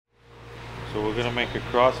So we're gonna make a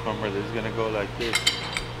cross member that's gonna go like this.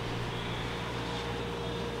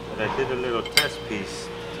 But I did a little test piece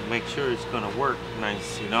to make sure it's gonna work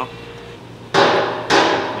nice, you know?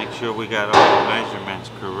 Make sure we got all the measurements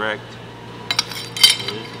correct. So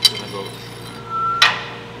this is gonna go.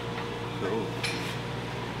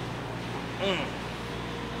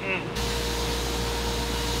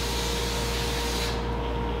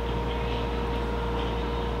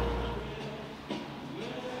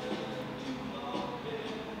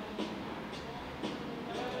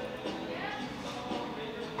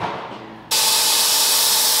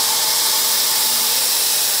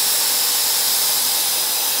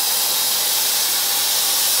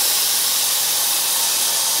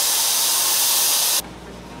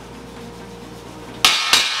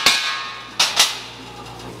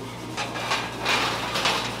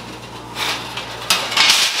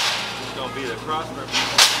 Be the cross member.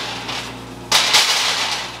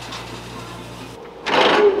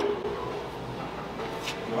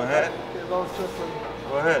 Go ahead.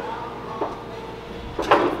 Go ahead.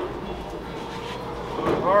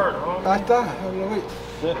 Go hard, homie. Ahí está, lo vi.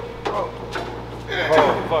 Sit. Oh,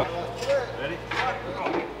 fuck. Ready?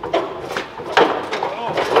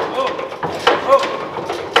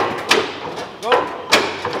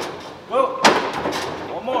 Go.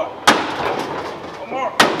 One more. One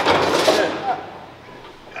more.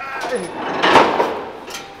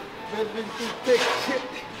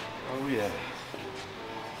 Oh yeah.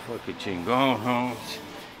 Fucking chingón, homes.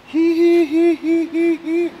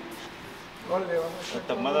 With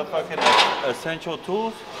the motherfucking essential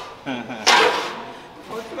tools.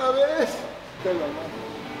 Otra vez.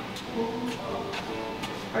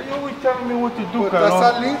 Are you always telling me what to do, Pues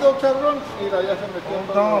está salido, cabrón. Mira, ya se metió.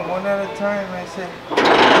 Hold on, one at a time, I say.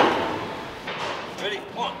 Ready?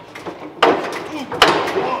 One.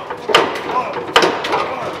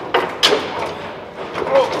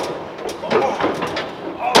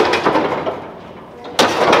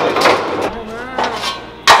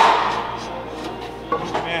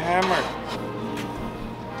 Give me a hammer.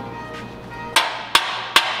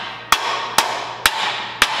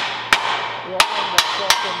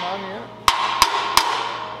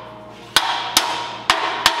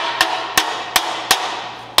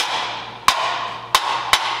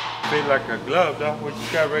 Feel like a glove, though. We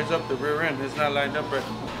just gotta raise up the rear end. It's not lined up right.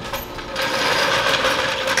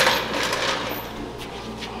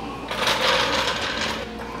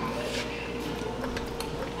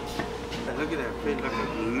 Look at that fit like a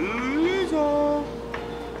glove.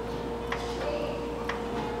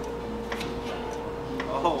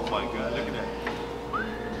 Oh my God, look at that.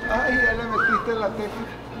 Ay, ya le metiste la teja.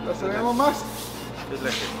 ¿Lo sabemos más? It's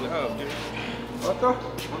like a glove, dude. ¿Otro?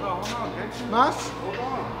 Hold on, okay? ¿Más? Hold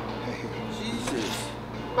on. Jesus.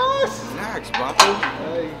 ¿Más? Relax, Papo.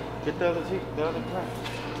 Ay. Get the other part.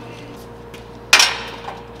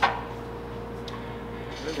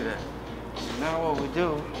 Look at that. So now what we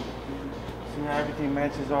do, see how everything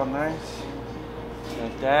matches all nice?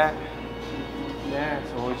 Like that. Yeah,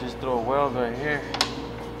 so we'll just throw a weld right here.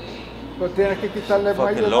 Pues tienes que quitarle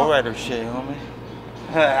Fucking muelles, ¿no? lowrider shit, homie.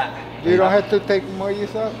 You don't have to take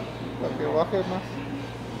muelles out. Para que baje más.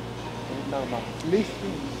 What are you talking about? Listo.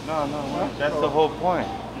 No. That's the whole point.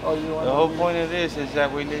 Oh, you want The whole point of this is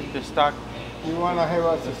that we leave the stock, You want to have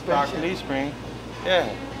a stock suspension. leaf spring. Yeah.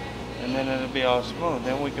 And then it'll be all smooth.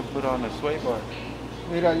 Then we can put on the sway bar.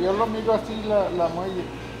 Mira, yo lo miro así la muelle.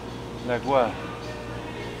 Like what?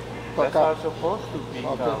 Pa' That's acá. how it's supposed to be,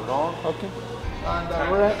 cabrón. Okay. And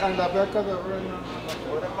the back of the rear.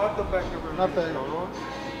 What about the back of the Nothing.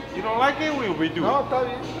 You don't like it, we'll redo No, it. está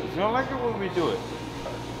bien. If you don't like it, we'll redo it.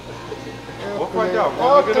 We'll find out.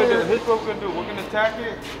 What we're gonna do, here's what we're gonna do. We're gonna tack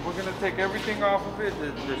it. We're gonna take everything off of it,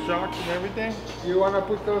 the shocks and everything. You want to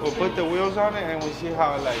put those We'll put the wheels on it and we see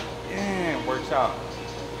how it like, works out.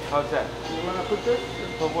 How's that? You want to put this?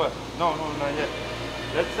 For what? No, not yet.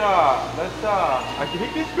 I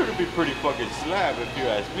think it's gonna be pretty fucking slab if you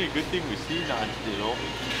ask me. Good thing we see notched, you know.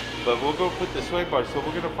 But we'll go put the sway bar. So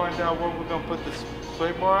we're gonna find out where we're gonna put the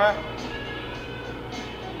sway bar at.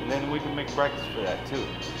 And then we can make brackets for that too.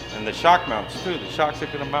 And the shock mounts too. The shocks are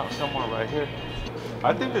gonna mount somewhere right here.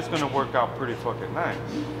 I think it's gonna work out pretty fucking nice.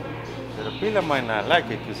 Caterpillar might not like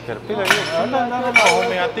it because Caterpillar, sometimes I don't know,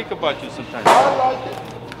 homie. I think about you sometimes. I like it.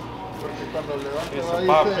 Porque cuando levante Get va some a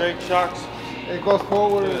Bob irse, Drake shocks. it goes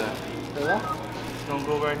forward. Look at that. ¿Verdad? It's gonna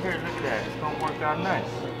go right here. Look at that. It's gonna work out nice.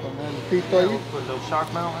 Con el pito ahí. We'll put a little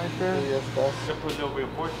shock mount right there. Y ya estás. We'll put a little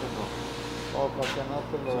reinforcement though, Oh, para que no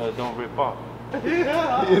te so lo... it don't rip off. You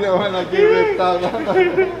don't want to get ripped out.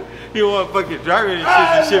 You want fucking driving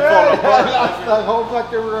and shit fall apart. That's the whole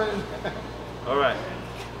fucking run. All right.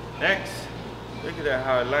 Next, Look at that,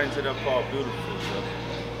 how it lines it up all beautiful.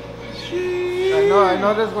 So. I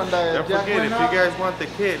noticed when the Don't jack forget, went if up, you guys want the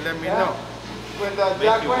kit, let me know. when the Make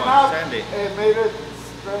jack you went one, up, send it. it made it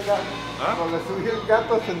straight up. Huh? Cuando le subí el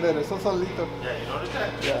gato se enderezó solito. Yeah, you notice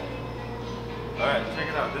that? Yeah. Alright, check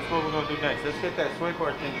it out. This is what we're gonna do next. Let's get that sway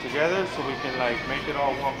bar thing together so we can like make it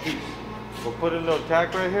all one piece. We'll put a little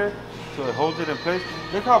tack right here so it holds it in place.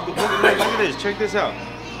 Look at this. Check this out.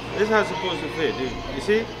 This is how it's supposed to fit, dude. You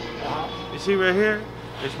see? You see right here?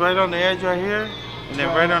 It's right on the edge right here, and then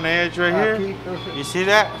right on the edge right here. You see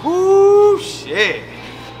that? Whoo, shit.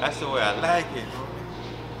 That's the way I like it.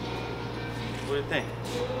 What do you think?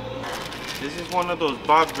 This is one of those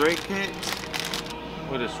Bob Drake kits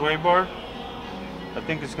with a sway bar. I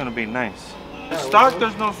think it's gonna be nice. The stock,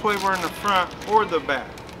 there's no sway bar in the front or the back.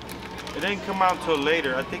 It didn't come out till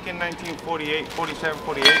later. I think in 1948, 47,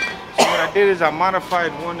 48. So what I did is I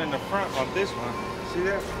modified one in the front on this one. See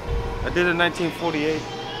that? I did it in 1948.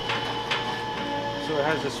 So it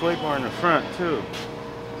has a sway bar in the front too.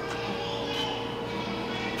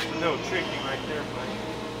 It's a little tricky right there, but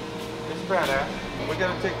it's badass. We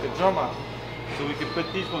gotta take the drum out so we can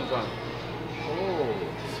put these ones on. Oh,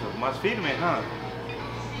 so más firme, huh?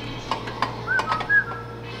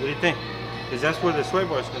 What do you think? Because that's where the sway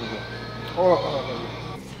bar is gonna go. Oh,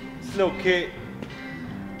 This little kit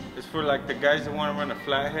is for like the guys that want to run a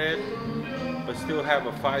flathead, but still have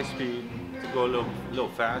a 5-speed to go a little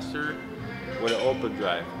faster with an open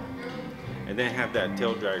drive, and then have that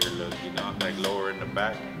tail dragger look, you know, like lower in the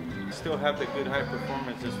back. Still have the good high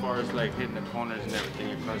performance as far as like hitting the corners and everything.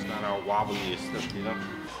 Your car's not all wobbly and stuff, you know.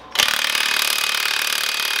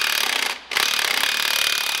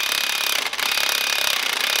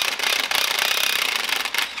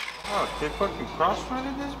 Oh, they fucking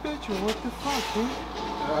cross-running this bitch, or what the fuck, dude?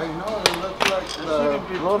 I know, it looks like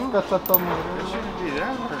the rosca está todo It shouldn't be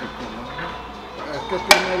that vertical, no? Es que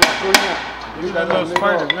tiene la cuña. Look at that little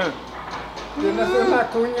spider, look. Tienes una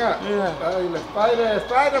cuña. Yeah. Ay, la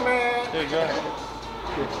Spider-Man. There you go.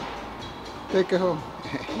 Take it home.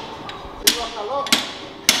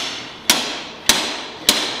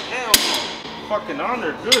 Hell no. Fucking on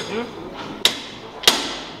there, good, dude.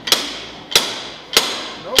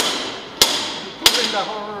 No. You're putting the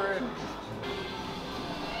horror in.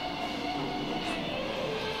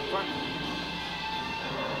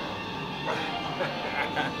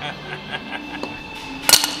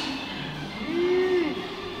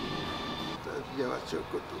 Lleva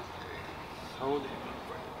choco tú. Hold it.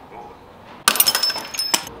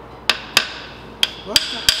 What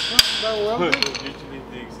the fuck? That welding? Usually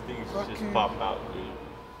things Fucking just pop out, dude.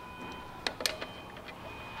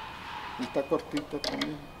 Está cortito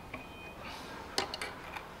también.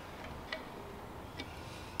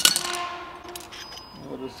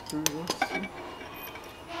 Ahora screw.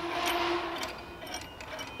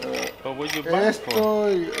 But what you buy for? Esto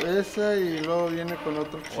y esa y luego viene con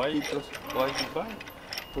otros chiquitos. Why you buy?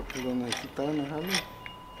 Porque lo necesitaban en Jali.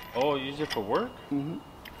 Oh, use it for work? Mm-hmm.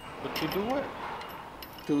 But to do what?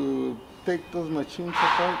 To take those machines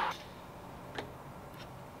apart.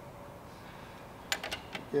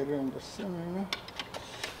 Get it in the center, ¿no?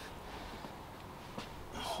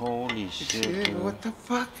 Holy shit, Shit, dude. what the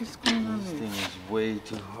fuck is going on This here? thing is way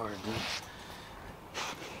too hard, dude.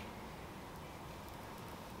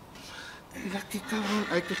 Mira qué cabrón.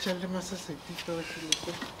 Hay que echarle más aceitito a ver si lo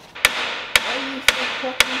puedo. Ay, it's so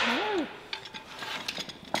fucking hard.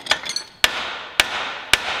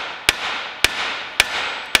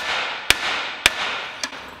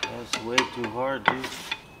 That's way too hard, dude.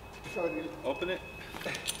 Sorry. Open it.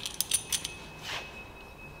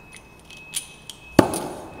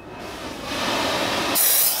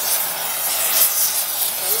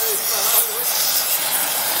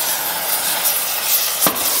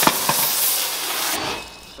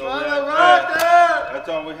 So that's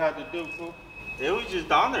all we had to do, fool. It was just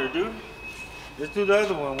down there, dude. Let's do the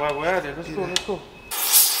other one while we're at it. Let's go, let's go.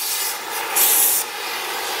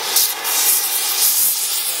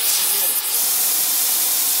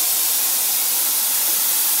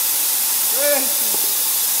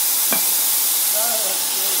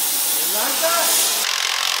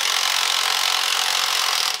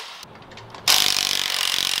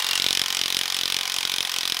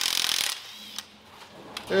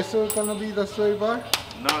 Eso es gonna be the sway bar?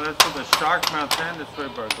 No, that's for the shock mount and the sway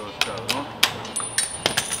bar goes down, no?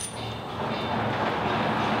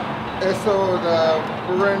 Eso,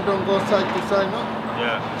 the ring don't go side to side, no?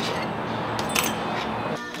 Yeah.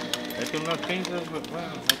 Esto no piensas, but well,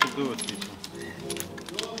 hay que do it, people.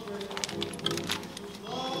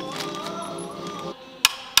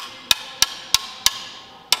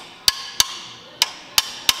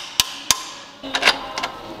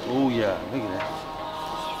 Yeah, look at that.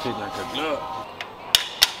 Fit like a glove.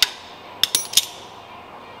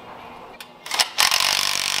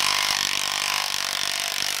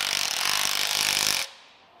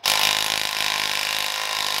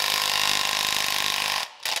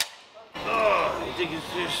 Oh, you think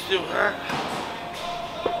it's still hot?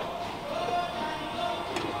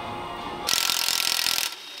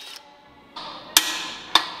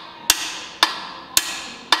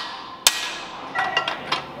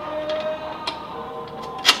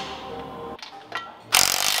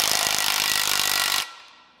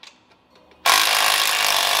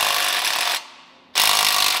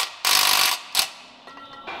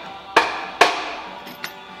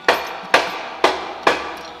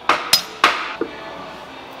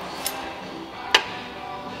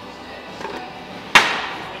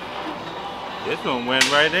 This one went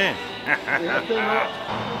right in.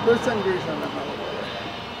 There's some grease on it.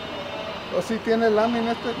 ¿O si tiene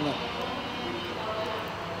lámina este? No.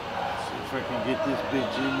 See if I can get this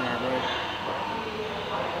bitch in there, right?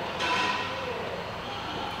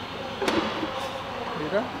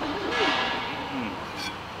 Mira.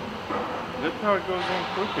 Look how it goes in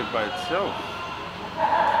quicker by itself.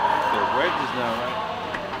 The wedge is not right.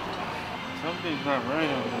 Something's not right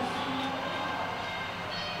on this.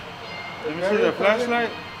 Let me see the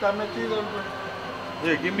flashlight. Está metido el...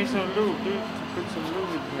 Yeah, give me some lube, dude. Put some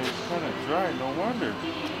lube in here. It's kind of dry, no wonder.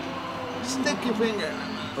 Sticky finger.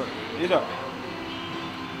 Mira.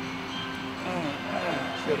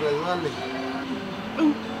 Se resbale.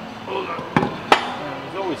 Hold on.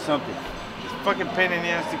 There's always something. It's fucking pain in the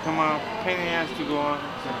ass to come out, pain in the ass to go on.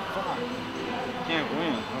 It's like, fuck. Can't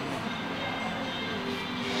win.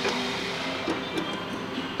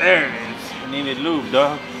 There it is. I needed lube,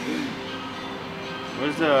 dog.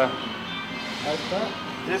 Where's the... Ahí está.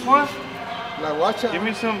 This one? La guacha. Give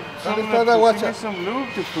me some guacha? give me some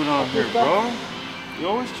lube to put on here, bro. You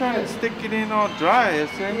always trying to stick it in all dry, I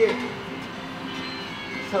say. Yeah.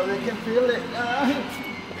 So they can feel it.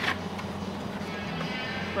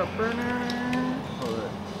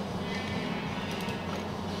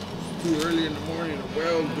 It's too early in the morning to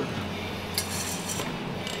weld.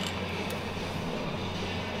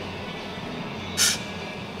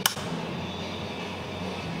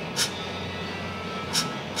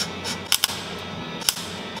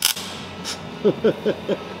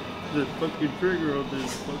 The fucking trigger on this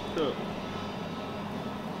is fucked up.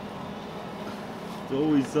 It's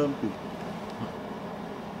always something.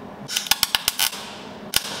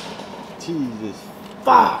 Jesus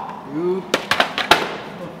fuck, dude. The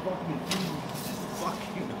fucking thing is just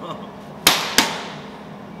fucking up.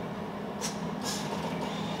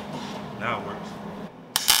 Now it works.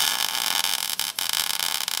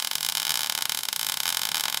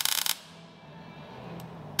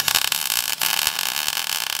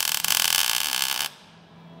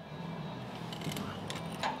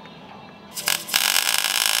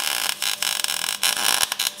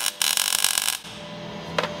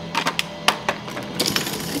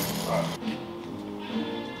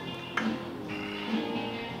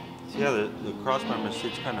 Yeah, the cross member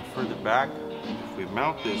sits kind of further back. If we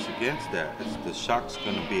mount this against that, the shock's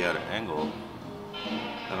going to be at an angle.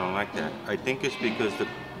 I don't like that. I think it's because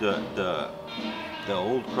the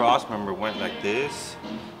old cross member went like this,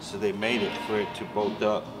 so they made it for it to bolt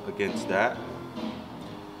up against that.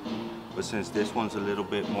 But since this one's a little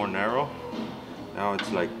bit more narrow, now it's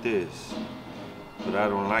like this. But I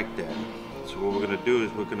don't like that. So what we're going to do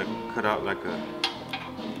is we're going to cut out like a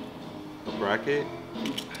bracket.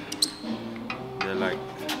 They're like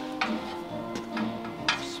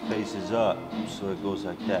spaces up, so it goes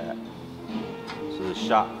like that. So the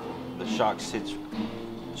shock sits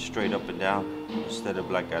straight up and down instead of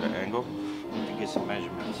like at an angle. To get some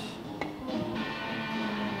measurements.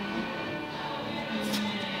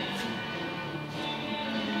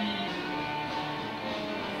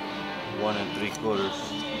 One and 3/4.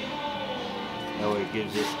 That way it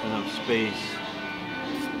gives it enough space,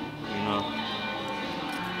 you know,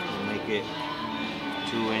 to make it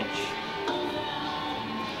 2-inch.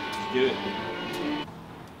 Let's do it.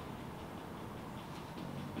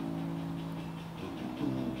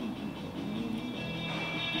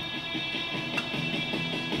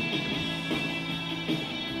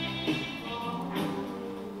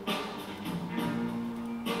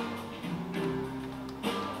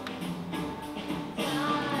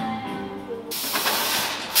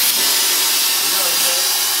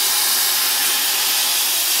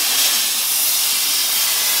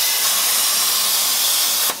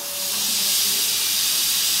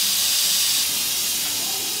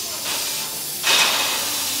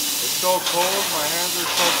 So cold, my hands are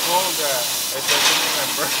so cold. that it doesn't even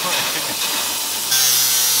burn.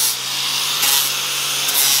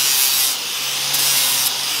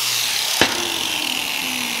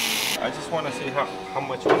 I just want to see how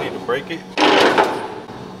much we need to break it.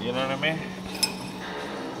 You know what I mean?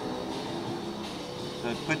 So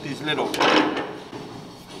I put these little.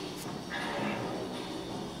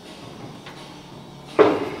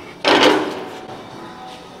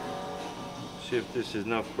 See if this is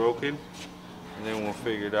enough broken, and then we'll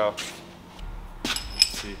figure it out.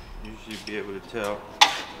 See, you should be able to tell.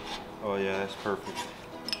 Oh yeah, that's perfect.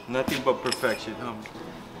 Nothing but perfection, huh?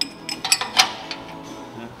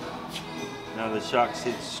 Yeah. Now the shock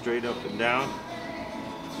sits straight up and down,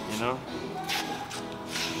 you know?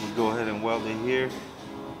 We go ahead and weld it here,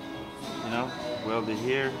 you know? Weld it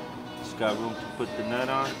here. It's got room to put the nut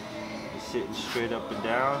on. It's sitting straight up and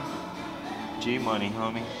down. G money,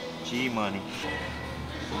 homie. G money.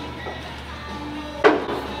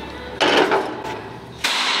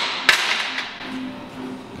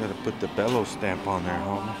 Gotta put the bellow stamp on there,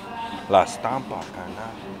 homie. La stampa,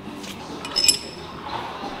 carnal.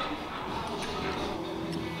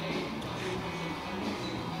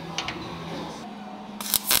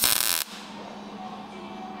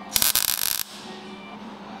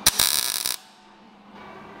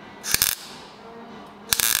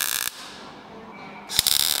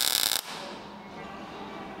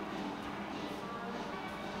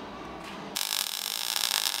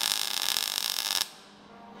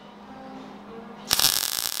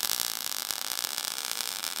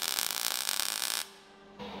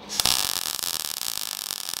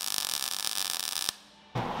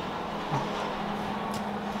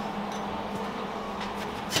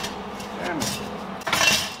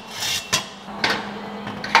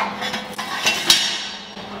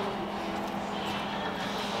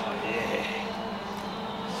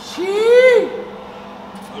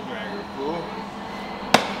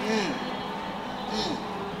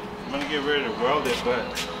 I'm gonna get ready to weld it, but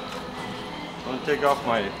I'm gonna take off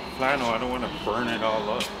my flannel. I don't want to burn it all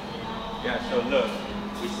up. Yeah, so look,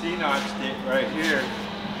 we C-notched it right here.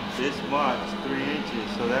 This much, 3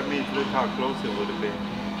 inches. So that means look how close it would have been,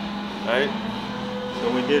 right?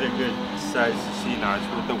 So we did a good size C-notch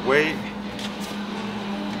with the weight.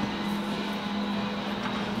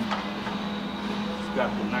 It's got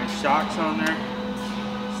the nice shocks on there.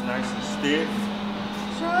 It's nice and stiff.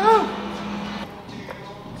 So,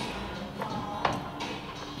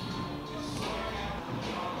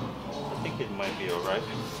 I think it might be alright.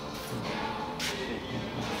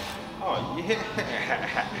 Oh yeah.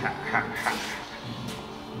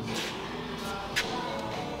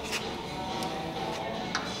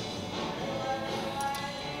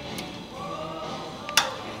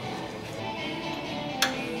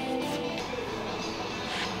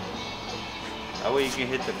 That way you can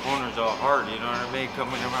hit the corners all hard, you know what I mean?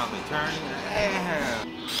 Coming around the turn. Yeah.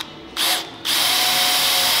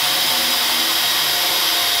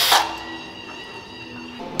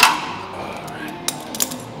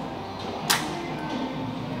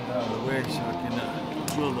 Out of the way so I can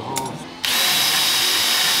drill the holes.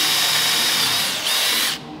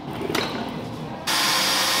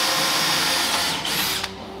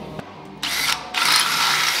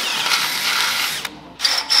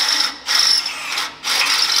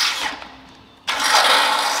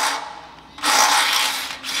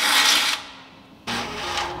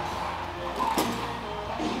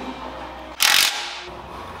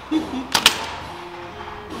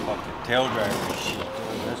 Fucking tail dragger shit.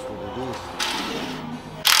 That's what it is.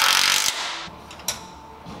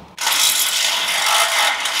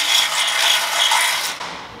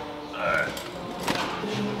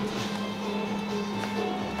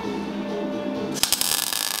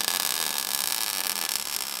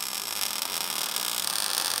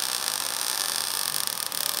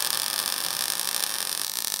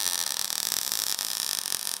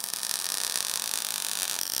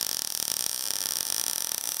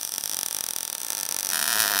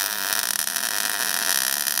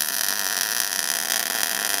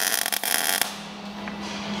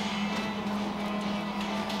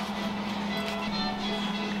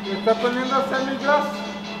 ¿Le está poniendo semigloss?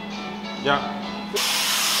 Ya.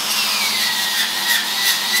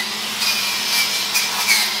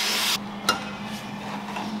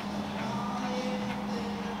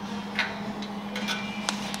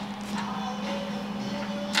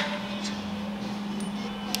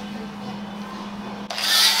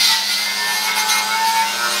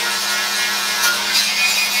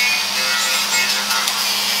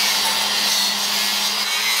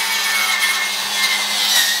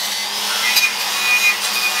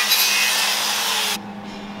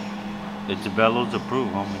 It's bellows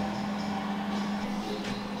approved, homie.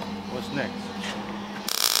 What's next?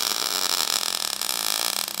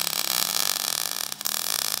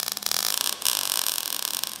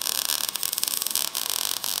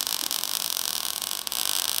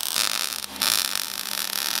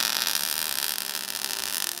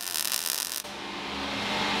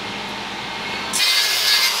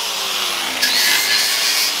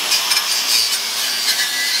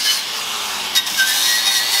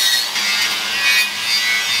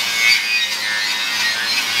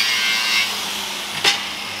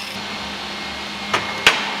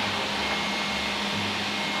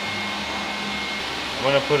 I'm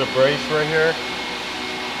gonna put a brace right here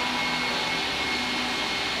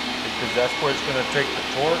because that's where it's gonna take the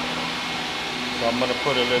torque. So I'm gonna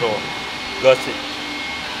put a little gusset.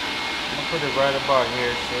 I'm gonna put it right about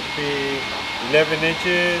here. So it'll be 11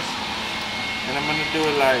 inches, and I'm gonna do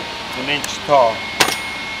it like an inch tall.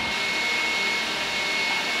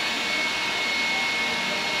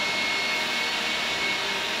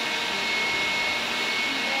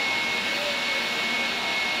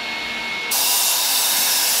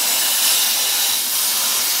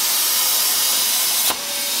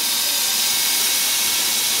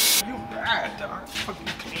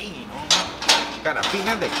 Fucking clean, homie. Gotta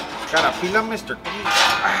feel it, Mr. Clean.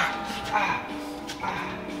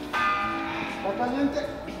 ¿Está caliente?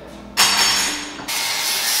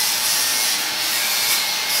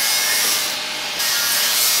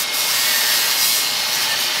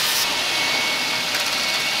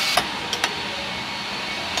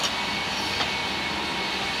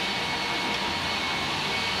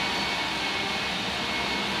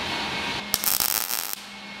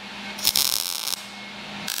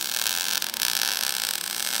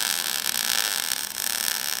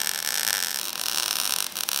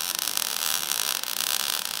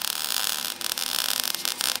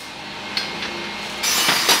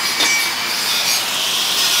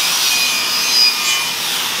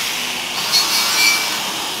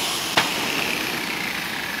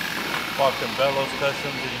 Fucking Bellows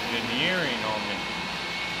Customs Engineering on me.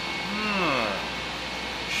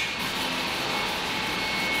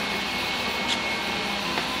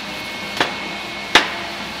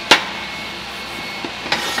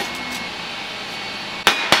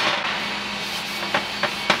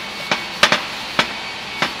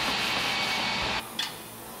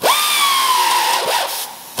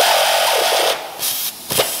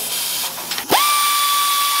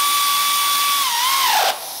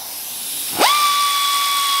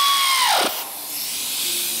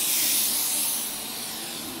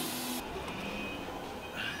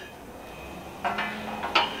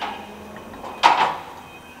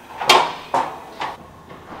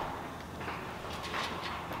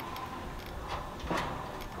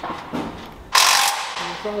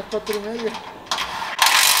 Son las 4:30.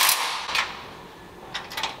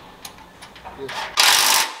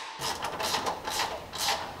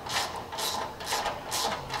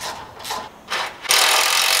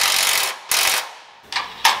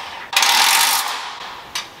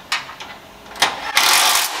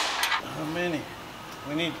 How many?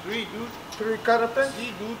 We need 3, dude. 3 carapets?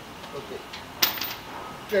 See, dude. Okay.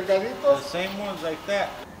 The Delgaditos? same ones like that.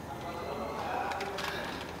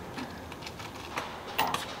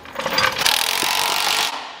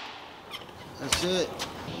 That's it.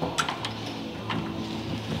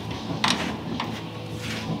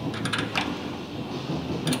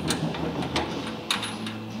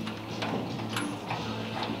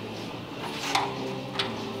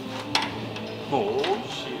 Oh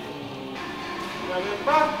shit.